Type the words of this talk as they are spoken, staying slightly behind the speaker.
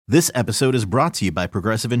This episode is brought to you by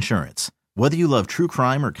Progressive Insurance. Whether you love true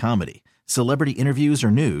crime or comedy, celebrity interviews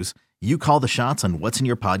or news, you call the shots on what's in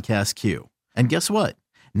your podcast queue. And guess what?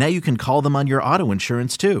 Now you can call them on your auto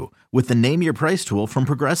insurance too with the Name Your Price tool from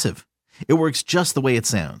Progressive. It works just the way it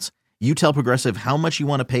sounds. You tell Progressive how much you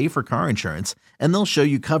want to pay for car insurance, and they'll show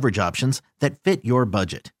you coverage options that fit your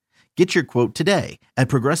budget. Get your quote today at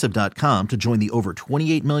Progressive.com to join the over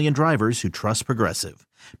 28 million drivers who trust Progressive.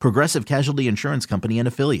 Progressive Casualty Insurance Company and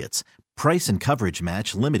Affiliates. Price and coverage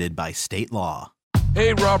match limited by state law.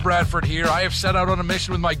 Hey, Rob Bradford here. I have set out on a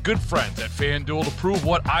mission with my good friends at FanDuel to prove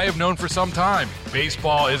what I have known for some time.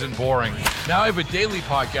 Baseball isn't boring. Now I have a daily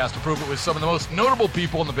podcast to prove it with some of the most notable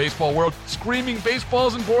people in the baseball world, screaming baseball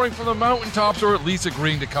isn't boring from the mountaintops, or at least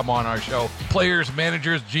agreeing to come on our show. Players,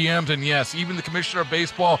 managers, GMs, and yes, even the commissioner of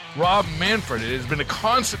baseball, Rob Manfred. It has been a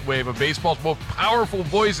constant wave of baseball's most powerful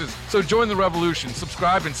voices. So join the revolution.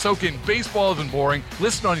 Subscribe and soak in Baseball Isn't Boring.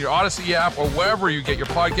 Listen on your Odyssey app or wherever you get your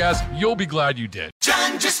podcasts. You'll be glad you did.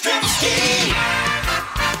 John Jastrzemski,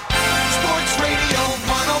 Sports Radio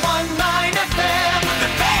 101.9 FM, The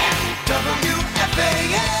Fan,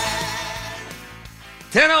 WFAN.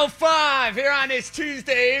 10:05 here on this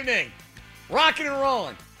Tuesday evening. Rocking and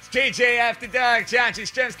rolling. It's JJ After Dark. John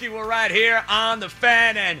Jastrzemski. We're right here on The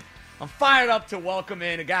Fan, and I'm fired up to welcome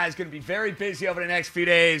in a guy who's going to be very busy over the next few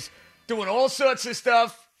days, doing all sorts of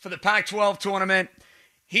stuff for the Pac-12 tournament.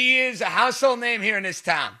 He is a household name here in this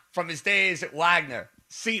town from his days at Wagner,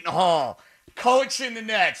 Seton Hall, coaching the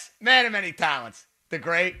Nets, man of many talents, the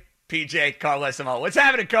great PJ Carlesimo. What's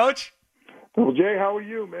happening, Coach? Well, Jay, how are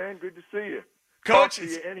you, man? Good to see you. Coach, Talk to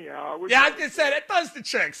you anyhow. I was going to say, that does the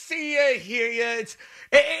trick. See you, hear you.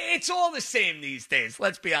 It's all the same these days.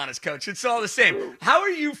 Let's be honest, Coach. It's all the same. How are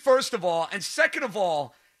you, first of all? And second of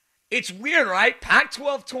all, it's weird, right?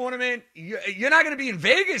 Pac-12 tournament. You're not going to be in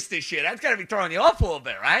Vegas this year. That's got to be throwing you off a little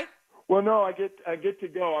bit, right? Well, no, I get to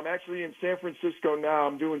go. I'm actually in San Francisco now.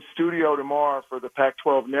 I'm doing studio tomorrow for the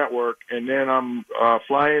Pac-12 network, and then I'm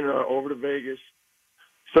flying over to Vegas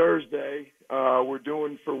Thursday. We're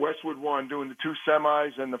doing for Westwood One, doing the two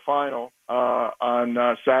semis and the final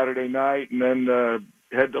on Saturday night, and then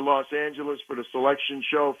head to Los Angeles for the selection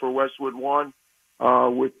show for Westwood One.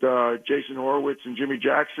 With Jason Horowitz and Jimmy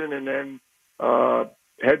Jackson, and then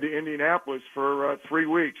head to Indianapolis for 3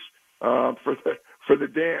 weeks for the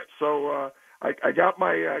dance. So I got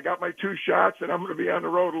my two shots, and I'm going to be on the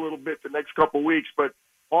road a little bit the next couple weeks, but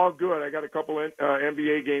all good. I got a couple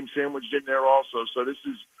NBA games sandwiched in there also. So this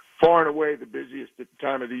is far and away the busiest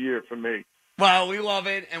time of the year for me. Well, we love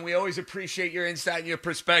it, and we always appreciate your insight and your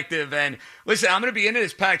perspective. And listen, I'm going to be into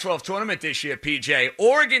this Pac-12 tournament this year, PJ.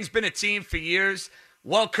 Oregon's been a team for years,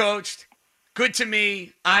 well-coached, good to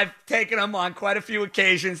me. I've taken them on quite a few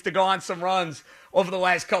occasions to go on some runs over the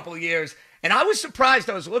last couple of years. And I was surprised.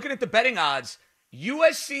 I was looking at the betting odds.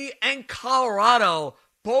 USC and Colorado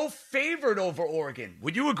both favored over Oregon.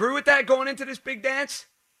 Would you agree with that going into this big dance?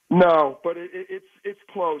 No, but it's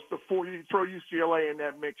close. The four, you throw UCLA in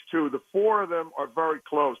that mix too. The four of them are very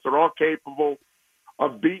close. They're all capable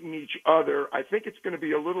of beating each other. I think it's going to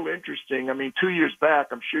be a little interesting. I mean, 2 years back,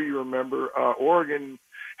 I'm sure you remember, Oregon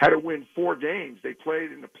had to win 4 games. They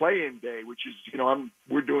played in the play-in day, which is,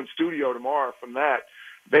 we're doing studio tomorrow from that.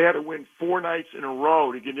 They had to win 4 nights in a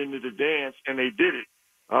row to get into the dance, and they did it.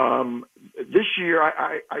 This year,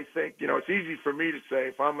 I think, it's easy for me to say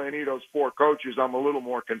if I'm any of those 4 coaches, I'm a little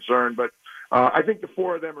more concerned, but I think the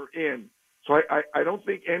 4 of them are in. So I don't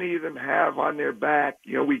think any of them have on their back,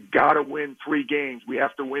 we got to win 3 games. We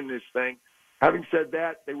have to win this thing. Having said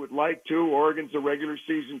that, they would like to. Oregon's a regular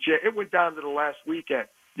season champ. It went down to the last weekend.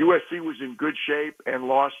 USC was in good shape and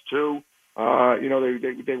lost 2.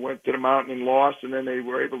 They went to the mountain and lost, and then they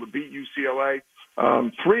were able to beat UCLA.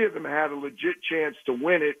 3 of them had a legit chance to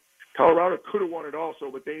win it. Colorado could have won it also,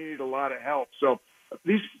 but they needed a lot of help. So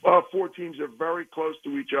these 4 teams are very close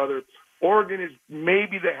to each other. Oregon is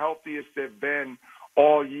maybe the healthiest they've been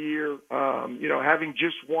all year. Having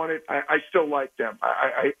just won it, I still like them.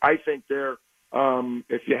 I think they're,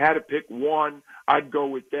 if you had to pick one, I'd go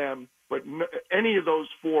with them. But any of those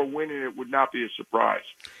 4 winning it would not be a surprise.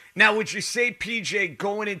 Now, would you say, PJ,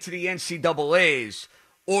 going into the NCAAs,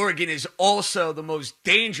 Oregon is also the most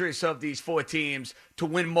dangerous of these 4 teams to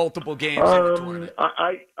win multiple games in the tournament?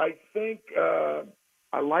 I think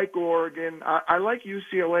I like Oregon. I like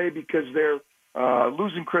UCLA because they're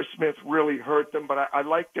losing Chris Smith really hurt them, but I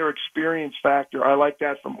like their experience factor. I like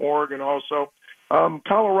that from Oregon also.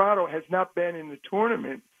 Colorado has not been in the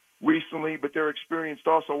tournament recently, but they're experienced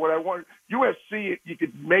also. What I want, USC, you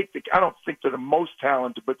could make I don't think they're the most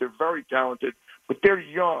talented, but they're very talented, but they're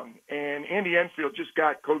young. And Andy Enfield just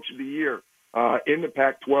got Coach of the Year in the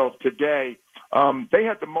Pac-12 today. They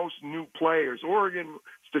had the most new players. Oregon,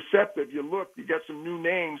 it's deceptive. You look, you got some new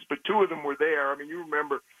names, but two of them were there. I mean, you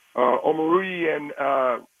remember Omoruyi and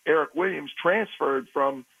Eric Williams transferred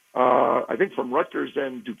from, I think, from Rutgers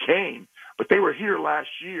and Duquesne, but they were here last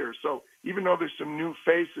year. So even though there's some new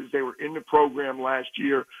faces, they were in the program last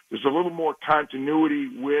year. There's a little more continuity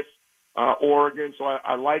with Oregon, so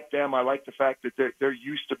I like them. I like the fact that they're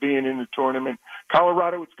used to being in the tournament.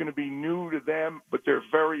 Colorado, it's going to be new to them, but they're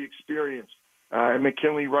very experienced. And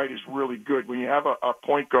McKinley Wright is really good. When you have a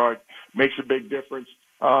point guard, makes a big difference.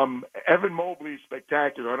 Evan Mobley is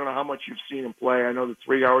spectacular. I don't know how much you've seen him play. I know the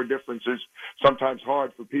 3-hour difference is sometimes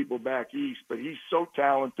hard for people back east, but he's so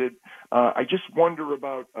talented. I just wonder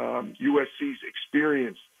about USC's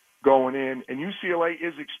experience going in, and UCLA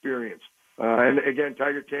is experienced. And again,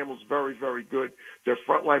 Tiger Campbell's very, very good. Their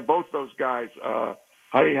front line, both those guys,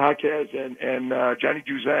 Jaime Jaquez and Johnny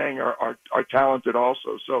Juzang are talented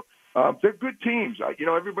also. So they're good teams.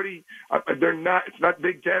 Everybody, they're not. It's not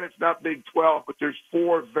Big Ten. It's not Big 12. But there's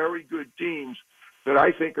 4 very good teams that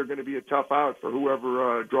I think are going to be a tough out for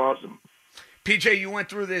whoever draws them. PJ, you went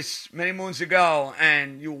through this many moons ago,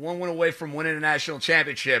 and you were one win away from winning a national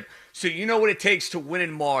championship. So you know what it takes to win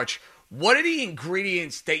in March. What are the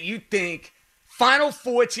ingredients that you think Final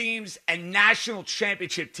Four teams and national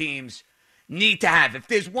championship teams need to have? If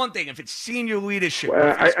there's one thing, if it's senior leadership,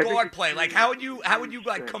 if it's guard play, like how would you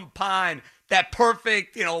combine that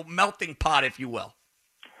perfect, melting pot, if you will?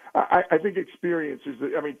 I think experience is.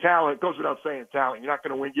 Talent goes without saying. Talent. You're not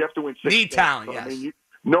going to win. You have to win 6 games. Need talent. Yes.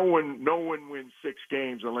 No one wins 6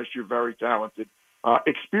 games unless you're very talented.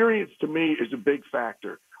 Experience to me is a big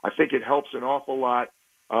factor. I think it helps an awful lot.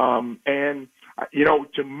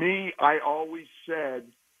 To me, I always said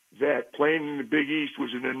that playing in the Big East was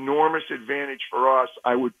an enormous advantage for us.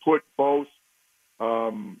 I would put both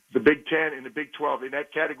the Big Ten and the Big 12 in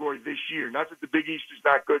that category this year. Not that the Big East is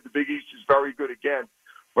not good. The Big East is very good again.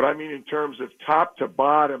 But I mean in terms of top to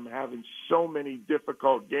bottom, having so many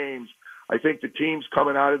difficult games, I think the teams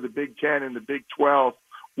coming out of the Big Ten and the Big 12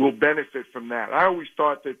 will benefit from that. I always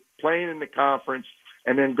thought that playing in the conference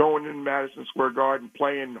and then going in Madison Square Garden,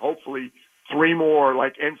 playing hopefully 3 more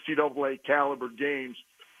like NCAA caliber games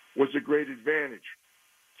was a great advantage.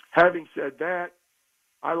 Having said that,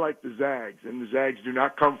 I like the Zags, and the Zags do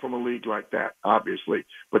not come from a league like that, obviously.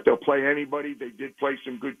 But they'll play anybody. They did play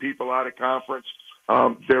some good people out of conference.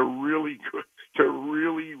 They're really good. They're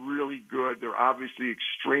really, really good. They're obviously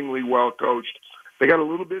extremely well coached. They got a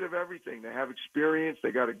little bit of everything. They have experience.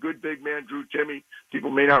 They got a good big man, Drew Timme.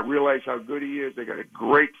 People may not realize how good he is. They got a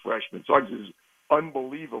great freshman. Suggs is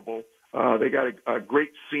unbelievable. They got a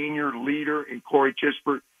great senior leader in Corey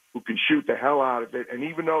Kispert who can shoot the hell out of it. And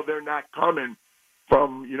even though they're not coming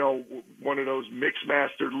from, one of those mixed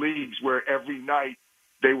master leagues where every night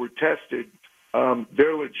they were tested,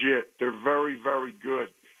 they're legit. They're very, very good.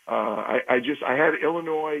 I had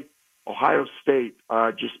Illinois, Ohio State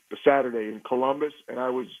just Saturday in Columbus, and I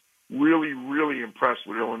was really, really impressed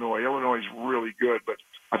with Illinois. Illinois is really good, but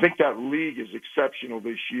I think that league is exceptional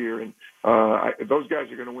this year, and those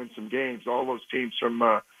guys are going to win some games. All those teams from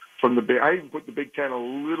the Big, I even put the Big Ten a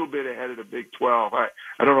little bit ahead of the Big 12. I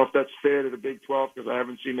don't know if that's fair to the Big 12 because I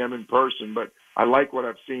haven't seen them in person, but I like what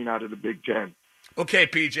I've seen out of the Big Ten. Okay,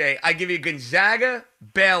 PJ, I give you Gonzaga,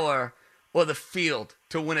 Baylor, or the Field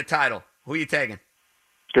to win a title. Who are you taking?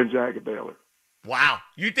 Gonzaga, Baylor. Wow.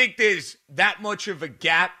 You think there's that much of a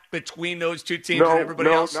gap between those two teams and everybody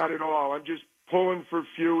else? No, not at all. I'm just pulling for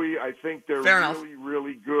Fewy. I think they're Fair really, enough.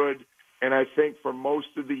 really good. And I think for most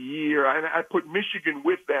of the year, and I put Michigan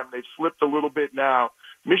with them. They've slipped a little bit now.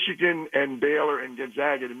 Michigan and Baylor and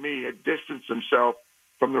Gonzaga, to me, had distanced themselves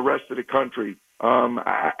from the rest of the country.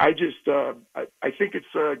 I think it's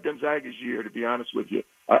Gonzaga's year, to be honest with you.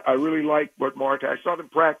 I really like what Mark. I saw them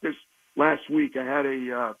practice last week. I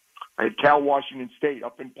had Cal Washington State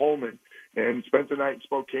up in Pullman and spent the night in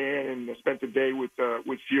Spokane and spent the day with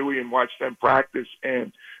Fewy and watched them practice.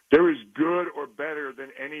 And they're as good or better than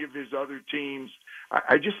any of his other teams.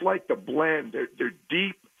 I just like the blend. They're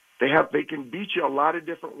deep. They can beat you a lot of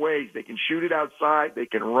different ways. They can shoot it outside. They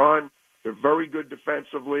can run. They're very good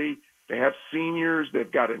defensively. They have seniors.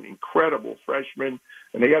 They've got an incredible freshman.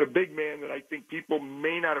 And they got a big man that I think people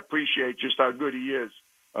may not appreciate just how good he is.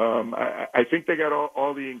 I think they got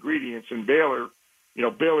all the ingredients. And Baylor,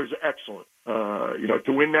 Baylor's excellent.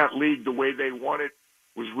 To win that league the way they won it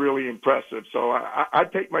was really impressive. So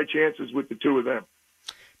I'd take my chances with the two of them.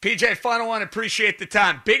 PJ, final one, appreciate the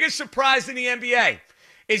time. Biggest surprise in the NBA,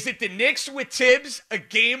 is it the Knicks with Tibbs, a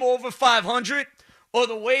game over 500, or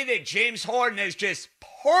the way that James Harden has just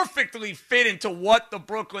perfectly fit into what the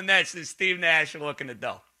Brooklyn Nets and Steve Nash are looking to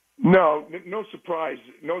do. No surprise.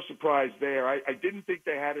 No surprise there. I didn't think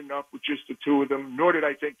they had enough with just the two of them, nor did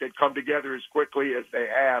I think they'd come together as quickly as they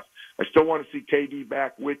have. I still want to see KD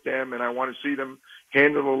back with them, and I want to see them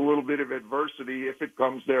handle a little bit of adversity if it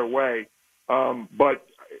comes their way. But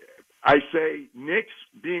I say Knicks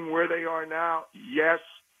being where they are now, yes.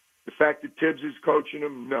 The fact that Tibbs is coaching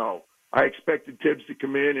them, no. I expected Tibbs to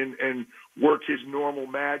come in and work his normal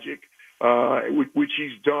magic, which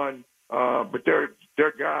he's done. But they're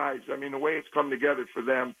guys. I mean, the way it's come together for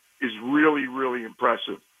them is really, really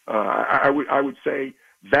impressive. I would say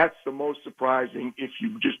that's the most surprising if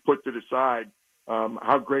you just put to the side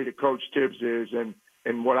how great a coach Tibbs is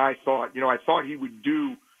and what I thought. I thought he would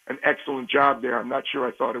do an excellent job there. I'm not sure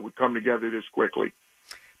I thought it would come together this quickly.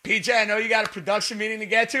 PJ, I know you got a production meeting to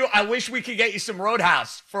get to. I wish we could get you some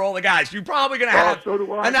Roadhouse for all the guys. You're probably going to have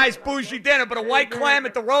a nice bougie dinner, but a white clam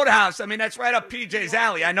at the Roadhouse, I mean, that's right up PJ's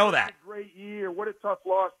alley. I know that. Great year. What a tough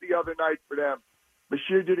loss the other night for them.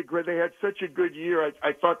 Bashir did a great. They had such a good year.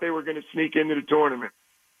 I thought they were going to sneak into the tournament.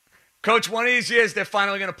 Coach, one of these years, they're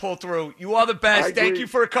finally going to pull through. You are the best. Thank you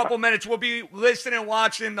for a couple minutes. We'll be listening and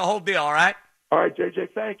watching the whole deal, all right? All right,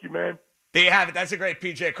 JJ, thank you, man. There you have it. That's a great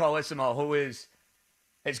PJ Carlesimo, who is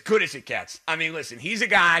as good as it gets. I mean, listen, he's a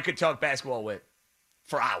guy I could talk basketball with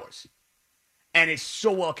for hours. And it's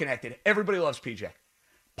so well connected. Everybody loves PJ.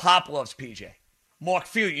 Pop loves PJ. Mark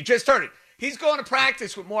Few, you just heard it. He's going to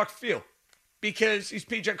practice with Mark Few because he's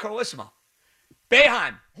PJ Carlesimo.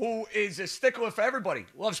 Boeheim, who is a stickler for everybody,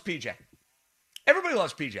 loves PJ. Everybody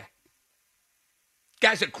loves PJ.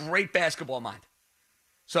 Guy's a great basketball mind.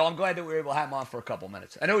 So I'm glad that we were able to have him on for a couple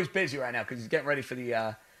minutes. I know he's busy right now because he's getting ready for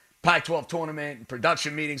the Pac-12 tournament and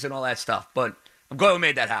production meetings and all that stuff. But I'm glad we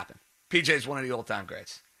made that happen. PJ is one of the all-time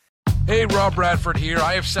greats. Hey, Rob Bradford here.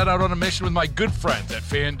 I have set out on a mission with my good friends at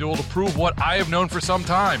FanDuel to prove what I have known for some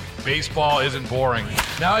time. Baseball isn't boring.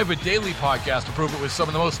 Now I have a daily podcast to prove it with some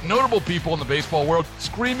of the most notable people in the baseball world,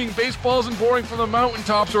 screaming baseball isn't boring from the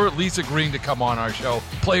mountaintops, or at least agreeing to come on our show.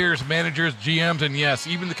 Players, managers, GMs, and yes,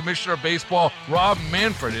 even the commissioner of baseball, Rob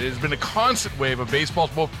Manfred. It has been a constant wave of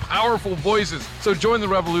baseball's most powerful voices. So join the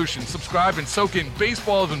revolution. Subscribe and soak in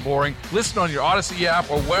Baseball Isn't Boring. Listen on your Odyssey app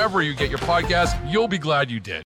or wherever you get your podcasts. You'll be glad you did.